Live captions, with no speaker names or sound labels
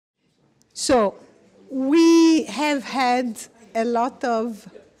So we have had a lot of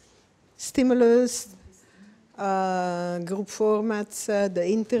stimulus, group formats, the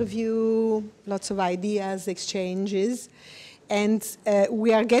interview, lots of ideas, exchanges. And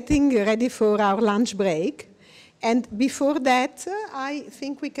we are getting ready for our lunch break. And before that, I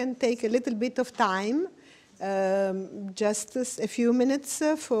think we can take a little bit of time, just a few minutes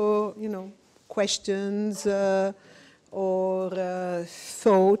for, questions or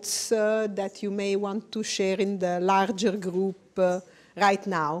thoughts that you may want to share in the larger group right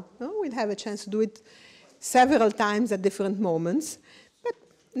now. We'll have a chance to do it several times at different moments. But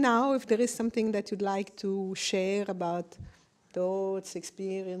now, if there is something that you'd like to share about thoughts,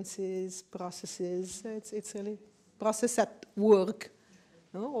 experiences, processes, it's really process at work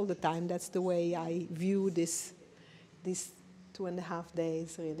all the time. That's the way I view these 2.5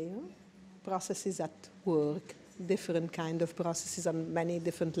 days, really. Processes at work, different kind of processes on many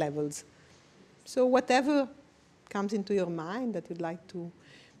different levels. So whatever comes into your mind that you'd like to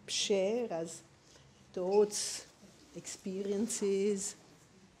share as thoughts, experiences,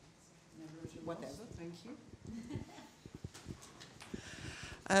 whatever. Thank you.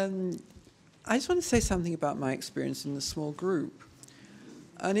 I just want to say something about my experience in the small group.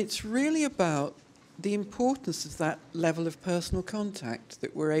 And it's really about the importance of that level of personal contact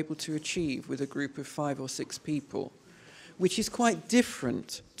that we're able to achieve with a group of 5 or 6 people, which is quite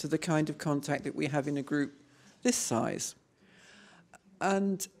different to the kind of contact that we have in a group this size.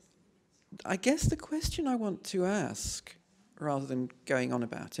 And I guess the question I want to ask, rather than going on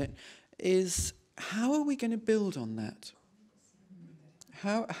about it, is how are we going to build on that?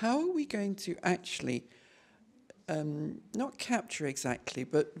 How are we going to actually not capture exactly,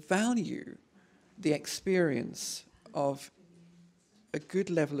 but value the experience of a good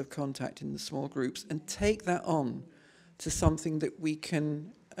level of contact in the small groups and take that on to something that we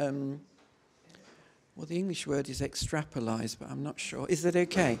can, well, the English word is extrapolise, but I'm not sure. Is that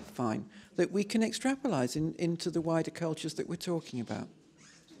okay? Fine. That we can extrapolise into the wider cultures that we're talking about.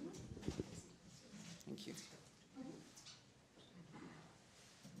 Thank you.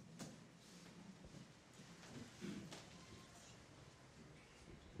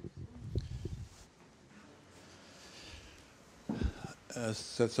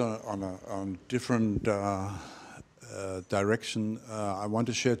 That's on a different direction. I want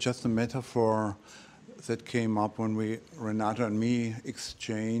to share just a metaphor that came up when Renata and me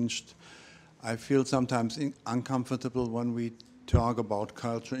exchanged. I feel sometimes uncomfortable when we talk about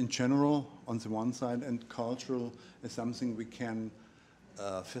culture in general on the one side, and cultural is something we can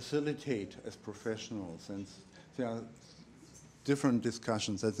facilitate as professionals. And there are different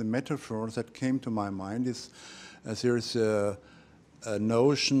discussions. As a metaphor that came to my mind is there is a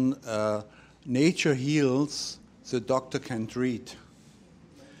notion, nature heals, the doctor can treat.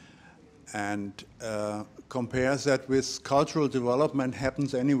 And compares that with cultural development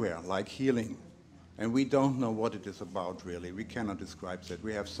happens anywhere, like healing. And we don't know what it is about, really. We cannot describe that.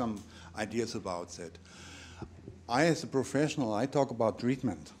 We have some ideas about that. As a professional, I talk about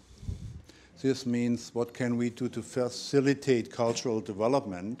treatment. This means what can we do to facilitate cultural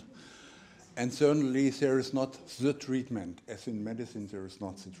development. And certainly there is not the treatment, as in medicine there is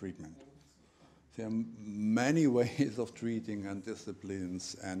not the treatment. There are many ways of treating and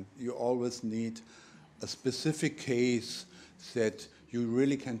disciplines, and you always need a specific case that you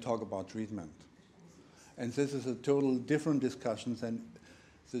really can talk about treatment. And this is a total different discussion than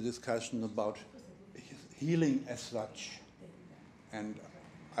the discussion about healing as such. And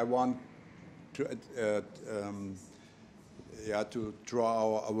I want to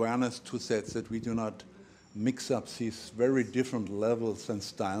draw our awareness to that we do not mix up these very different levels and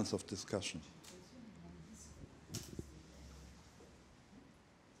styles of discussion.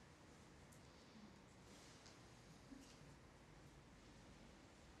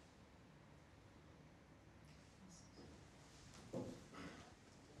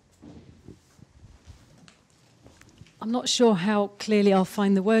 I'm not sure how clearly I'll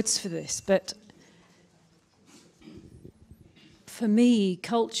find the words for this, but for me,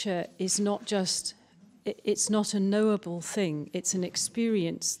 culture is not just, it's not a knowable thing, it's an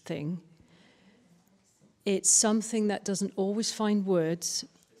experience thing. It's something that doesn't always find words,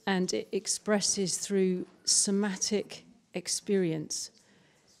 and it expresses through somatic experience,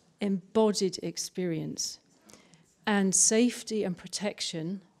 embodied experience. And safety and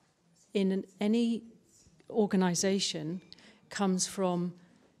protection in any organization comes from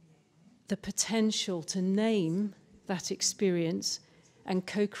the potential to name that experience and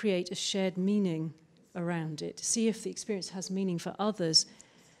co-create a shared meaning around it. See if the experience has meaning for others,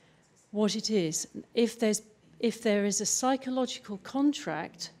 what it is. If there is a psychological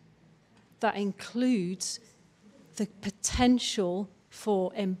contract that includes the potential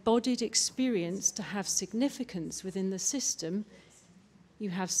for embodied experience to have significance within the system, you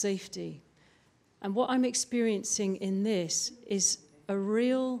have safety. And what I'm experiencing in this is a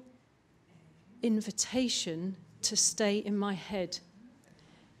real invitation to stay in my head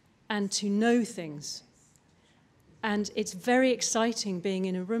and to know things. And it's very exciting being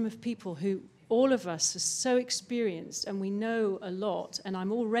in a room of people who, all of us, are so experienced and we know a lot, and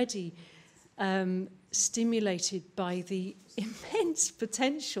I'm already stimulated by the immense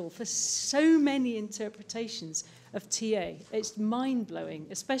potential for so many interpretations of TA. It's mind-blowing,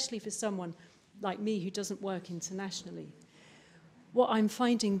 especially for someone like me who doesn't work internationally. What I'm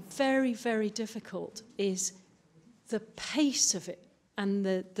finding very, very difficult is the pace of it and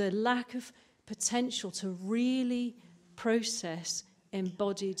the lack of potential to really process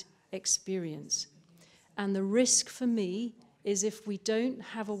embodied experience. And the risk for me is if we don't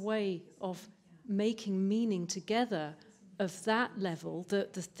have a way of making meaning together of that level,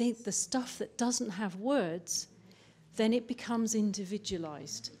 the stuff that doesn't have words, then it becomes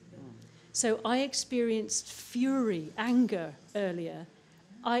individualized. So I experienced fury, anger earlier.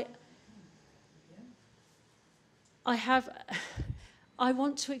 I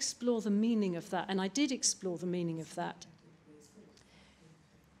want to explore the meaning of that, and I did explore the meaning of that.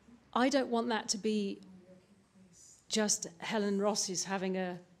 I don't want that to be just Helen Ross's having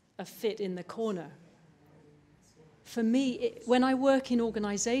a fit in the corner. For me, when I work in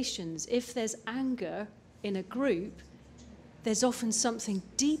organizations, if there's anger in a group, there's often something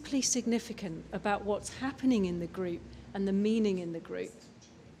deeply significant about what's happening in the group and the meaning in the group.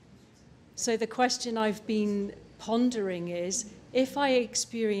 So the question I've been pondering is, if I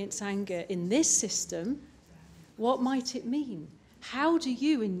experience anger in this system, what might it mean? How do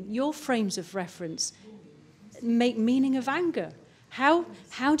you, in your frames of reference, make meaning of anger?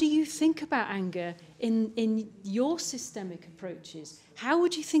 How do you think about anger in your systemic approaches? How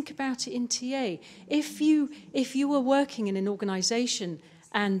would you think about it in TA? If you were working in an organization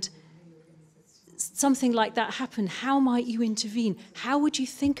and something like that happened, how might you intervene? How would you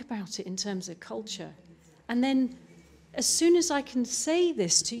think about it in terms of culture? And then as soon as I can say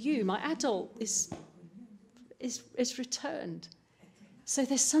this to you, my adult is returned. So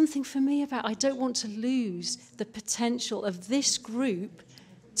there's something for me about, I don't want to lose the potential of this group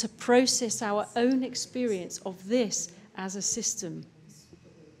to process our own experience of this as a system.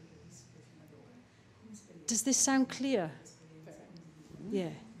 Does this sound clear? Yeah.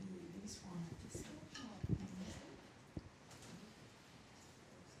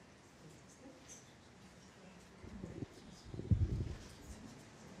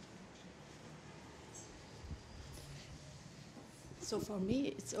 So for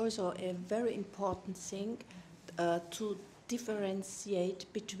me, it's also a very important thing to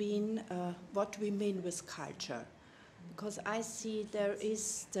differentiate between what we mean with culture. Because I see there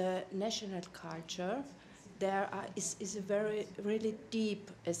is the national culture, there is a very, really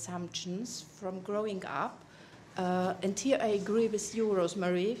deep assumptions from growing up. And here I agree with you,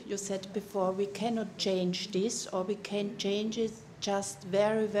 Rosemary. You said before, we cannot change this, or we can change it just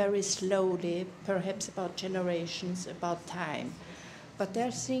very, very slowly, perhaps about generations, about time. But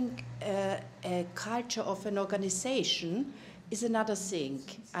I think a culture of an organization is another thing.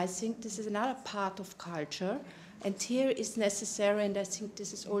 I think this is another part of culture, and here is necessary, and I think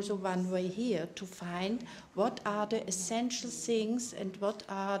this is also one way here, to find what are the essential things and what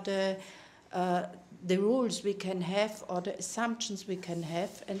are the rules we can have or the assumptions we can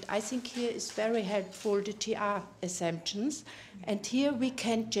have. And I think here is very helpful, the TR assumptions, and here we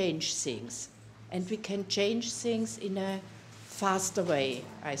can change things. And we can change things in a faster way,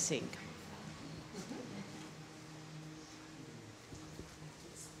 I think.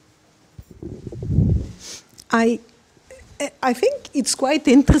 I think it's quite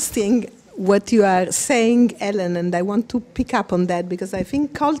interesting what you are saying, Ellen, and I want to pick up on that because I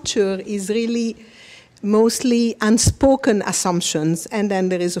think culture is really mostly unspoken assumptions, and then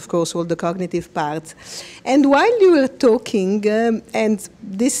there is, of course, all the cognitive parts. And while you were talking, and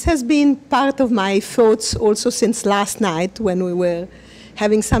this has been part of my thoughts also since last night when we were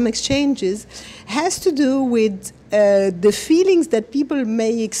having some exchanges, has to do with the feelings that people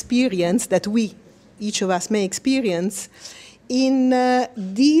may experience, that we, each of us may experience, in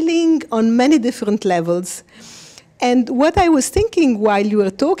dealing on many different levels. And what I was thinking while you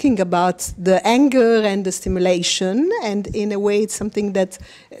were talking about the anger and the stimulation, and in a way it's something that,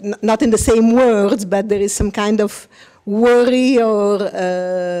 not in the same words, but there is some kind of worry or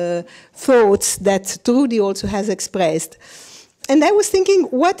thoughts that Trudy also has expressed. And I was thinking,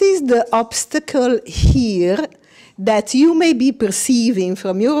 what is the obstacle here that you may be perceiving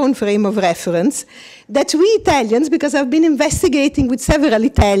from your own frame of reference that we Italians, because I've been investigating with several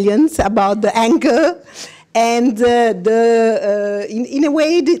Italians about the anger and in a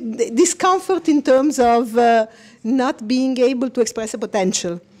way, the discomfort in terms of not being able to express a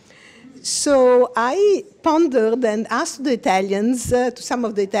potential. So I pondered and asked the Italians, to some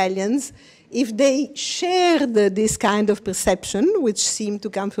of the Italians, if they shared this kind of perception, which seemed to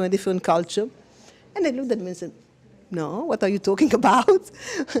come from a different culture. And they looked at me and said, no, what are you talking about?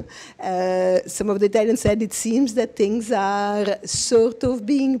 Some of the Italians said it seems that things are sort of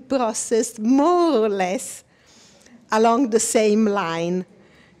being processed more or less along the same line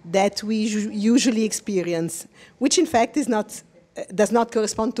that we usually experience, which in fact is not, does not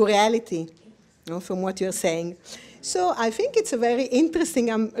correspond to reality, you know, from what you're saying. So I think it's a very interesting,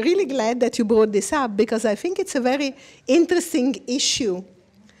 I'm really glad that you brought this up, because I think it's a very interesting issue.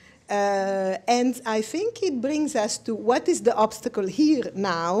 And I think it brings us to what is the obstacle here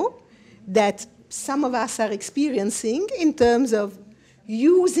now that some of us are experiencing in terms of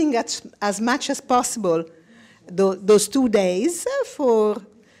using as much as possible those 2 days for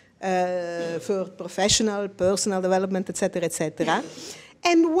professional, personal development, etc., etc.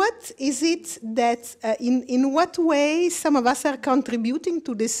 And what is it that, in what way some of us are contributing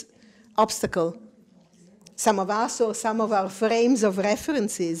to this obstacle? Some of us or some of our frames of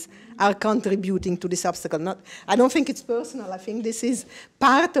references are contributing to this obstacle. I don't think it's personal. I think this is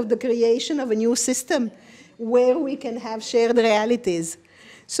part of the creation of a new system where we can have shared realities.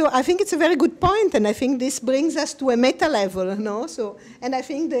 So I think it's a very good point, and I think this brings us to a meta level. No? So, and I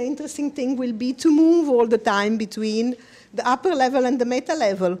think the interesting thing will be to move all the time between the upper level and the meta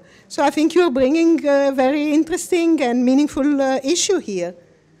level. So I think you're bringing a very interesting and meaningful issue here.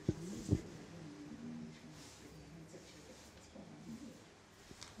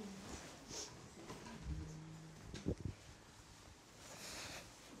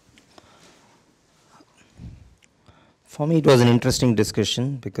 For me, it was an interesting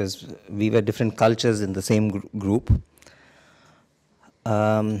discussion because we were different cultures in the same group.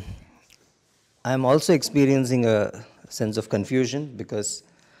 I'm also experiencing a sense of confusion because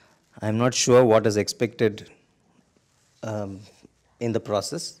I'm not sure what is expected in the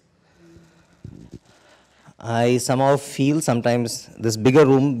process. I somehow feel sometimes this bigger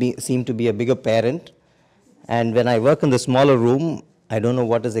room seems to be a bigger parent, and when I work in the smaller room, I don't know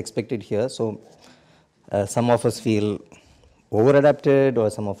what is expected here. So some of us feel over-adapted, or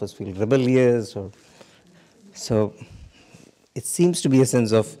some of us feel rebellious. So it seems to be a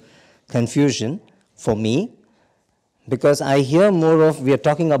sense of confusion for me, because I hear more of we are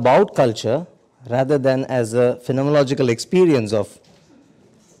talking about culture rather than as a phenomenological experience of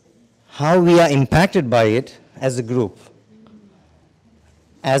how we are impacted by it as a group,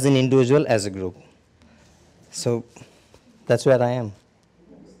 as an individual, as a group. So that's where I am.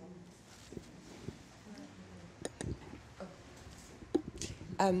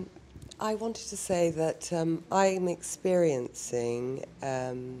 I wanted to say that I'm experiencing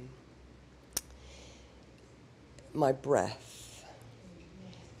my breath.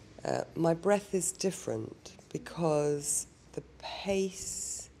 My breath is different because the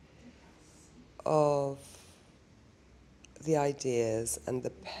pace of the ideas and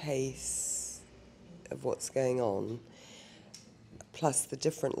the pace of what's going on, plus the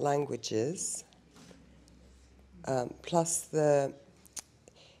different languages, plus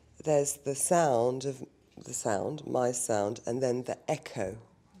there's the sound of my sound, and then the echo.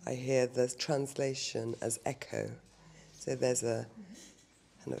 I hear the translation as echo. So there's a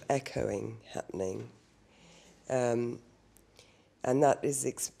kind of echoing happening. And that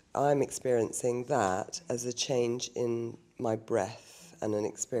is, I'm experiencing that as a change in my breath and an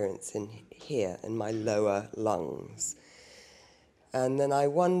experience in here, in my lower lungs. And then I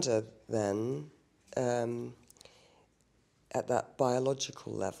wonder then, at that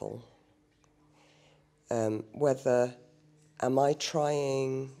biological level, whether am I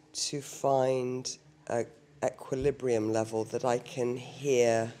trying to find an equilibrium level that I can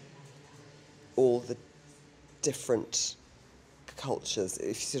hear all the different cultures, if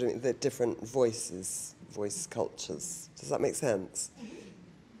you see what I mean, the different voice cultures. Does that make sense?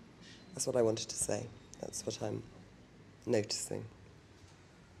 That's what I wanted to say. That's what I'm noticing.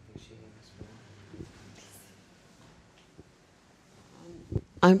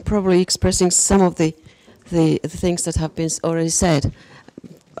 I'm probably expressing some of the things that have been already said.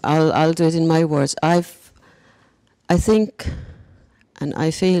 I'll do it in my words. I think and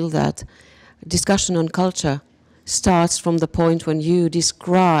I feel that discussion on culture starts from the point when you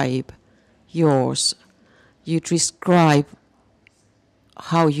describe yours. You describe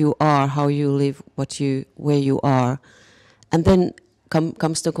how you are, how you live, where you are, and then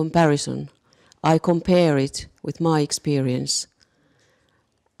comes the comparison. I compare it with my experience,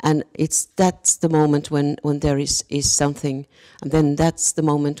 and that's the moment when there is something, and then that's the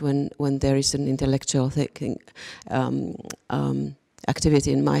moment when there is an intellectual thinking,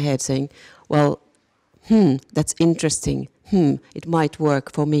 activity in my head saying, well, that's interesting. It might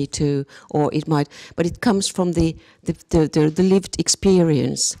work for me too, or it might, but it comes from the lived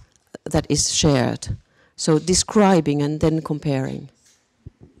experience that is shared. So describing and then comparing.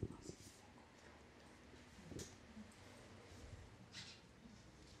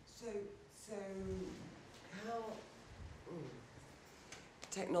 So how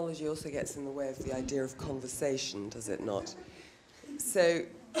technology also gets in the way of the idea of conversation, does it not? So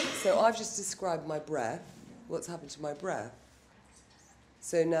I've just described my breath. What's happened to my breath?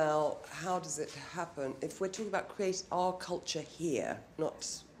 So now, how does it happen? If we're talking about create our culture here, not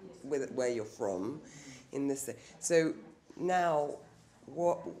with where you're from, in this. So now,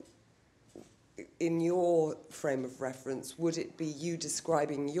 what in your frame of reference would it be you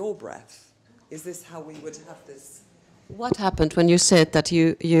describing your breath? Is this how we would have this? What happened when you said that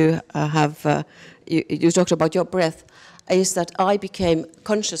you talked about your breath? Is that I became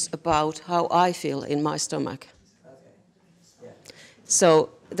conscious about how I feel in my stomach. Okay. Yeah. So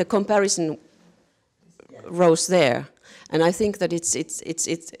the comparison rose there, and I think that it's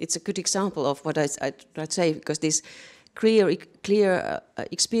a good example of what I'd say, because these clear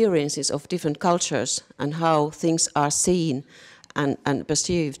experiences of different cultures and how things are seen and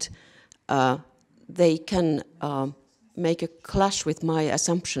perceived, they can make a clash with my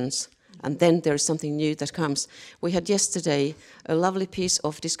assumptions. And then there's something new that comes. We had yesterday a lovely piece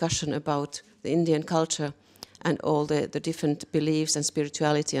of discussion about the Indian culture and all the different beliefs and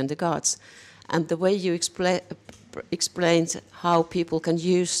spirituality and the gods. And the way you explained how people can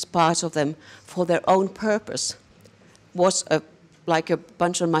use parts of them for their own purpose was like a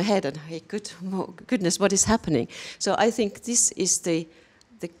punch on my head. And hey, goodness, what is happening? So I think this is the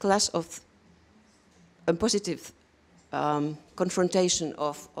clash of a positive confrontation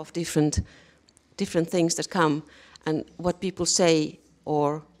of different things that come, and what people say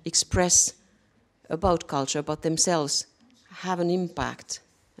or express about culture, about themselves, have an impact.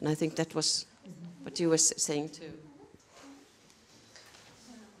 And I think that was what you were saying too.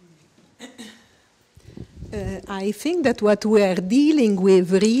 I think that what we are dealing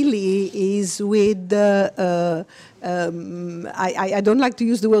with really is with, I don't like to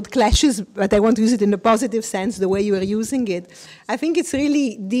use the word clashes, but I want to use it in a positive sense, the way you are using it. I think it's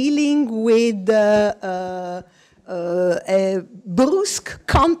really dealing with a brusque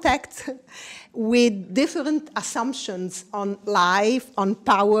contact with different assumptions on life, on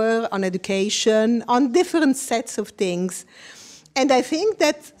power, on education, on different sets of things. And I think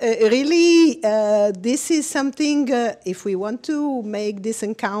that really this is something, if we want to make this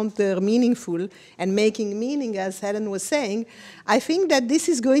encounter meaningful and making meaning, as Helen was saying, I think that this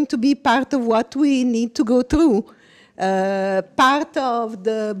is going to be part of what we need to go through. Part of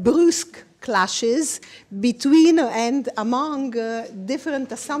the brusque clashes between and among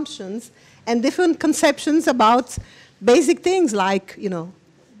different assumptions and different conceptions about basic things like, you know,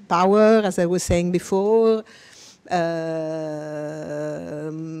 power, as I was saying before,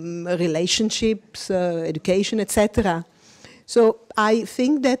 relationships, education, etc. So I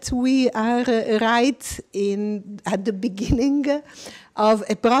think that we are right at the beginning of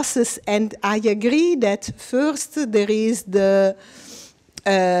a process, and I agree that first there is the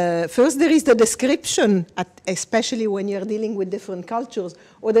description, especially when you're dealing with different cultures,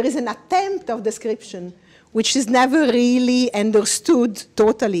 or there is an attempt of description which is never really understood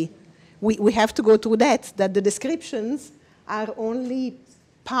totally. We have to go through that the descriptions are only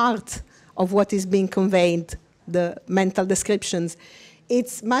part of what is being conveyed, the mental descriptions.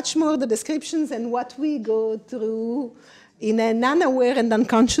 It's much more the descriptions and what we go through in an unaware and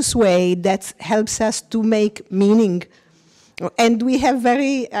unconscious way that helps us to make meaning. And we have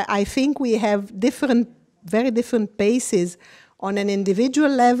I think we have very different paces on an individual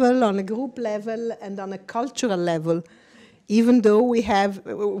level, on a group level, and on a cultural level. Even though we have,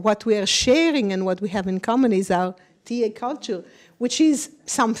 what we are sharing and what we have in common is our TA culture, which is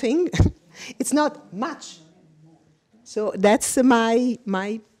something, it's not much. So that's my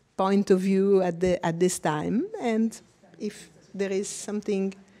point of view at this time. And if there is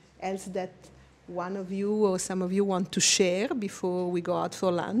something else that one of you or some of you want to share before we go out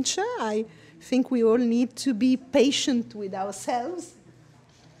for lunch, I think we all need to be patient with ourselves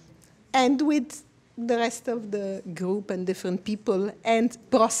and with the rest of the group and different people and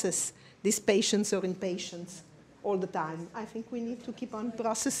process this patience or impatience. all the time. I think we need to keep on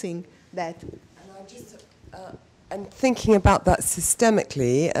processing that. And thinking about that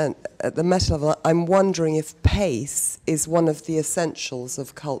systemically and at the meta level, I'm wondering if pace is one of the essentials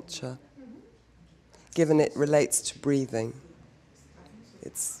of culture, given it relates to breathing.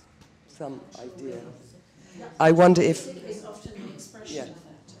 It's some idea. I wonder if... Yeah.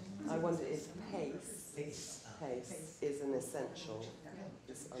 I wonder if pace is an essential,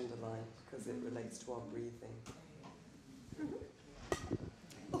 this underline, because it relates to our breathing.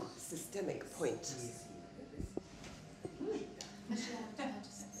 Oh, systemic point.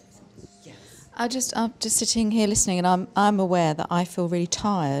 Yes. I'm just sitting here listening, and I'm aware that I feel really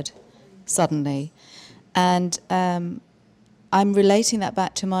tired suddenly, and I'm relating that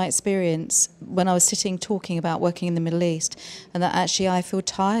back to my experience when I was sitting talking about working in the Middle East, and that actually I feel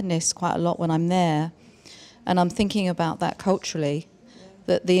tiredness quite a lot when I'm there, and I'm thinking about that culturally,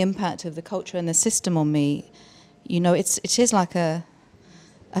 that the impact of the culture and the system on me, you know, it is like a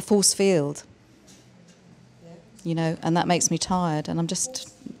force field. You know, and that makes me tired, and I'm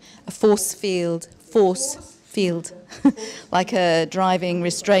just a force field, like a driving,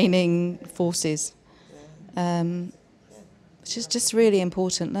 restraining forces, which is just really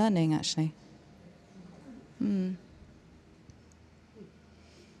important learning, actually. And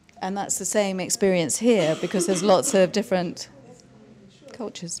that's the same experience here, because there's lots of different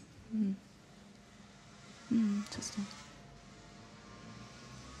cultures. Interesting.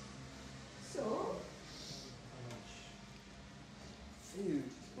 Food.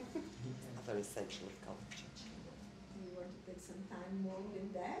 Other essential of culture. Do you want to take some time more than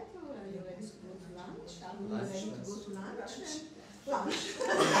that, or are you ready to go to lunch? Are we ready to go to lunch? Lunch.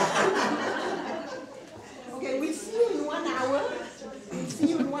 Okay, we'll see you in 1 hour. We'll see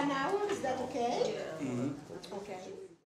you in 1 hour. Is that okay?